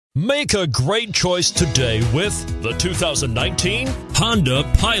Make a great choice today with the 2019 Honda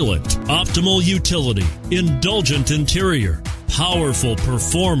Pilot. Optimal utility, indulgent interior, powerful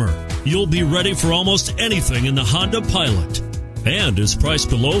performer. You'll be ready for almost anything in the Honda Pilot, and is priced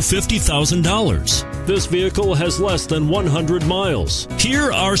below $50,000. This vehicle has less than 100 miles.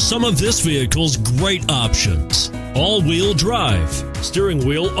 Here are some of this vehicle's great options: all-wheel drive, steering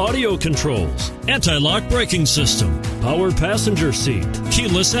wheel audio controls, anti-lock braking system, power passenger seat,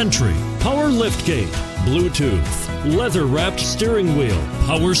 keyless entry, power liftgate, Bluetooth, leather-wrapped steering wheel,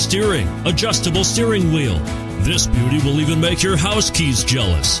 power steering, adjustable steering wheel. This beauty will even make your house keys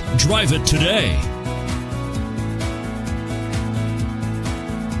jealous. Drive it today.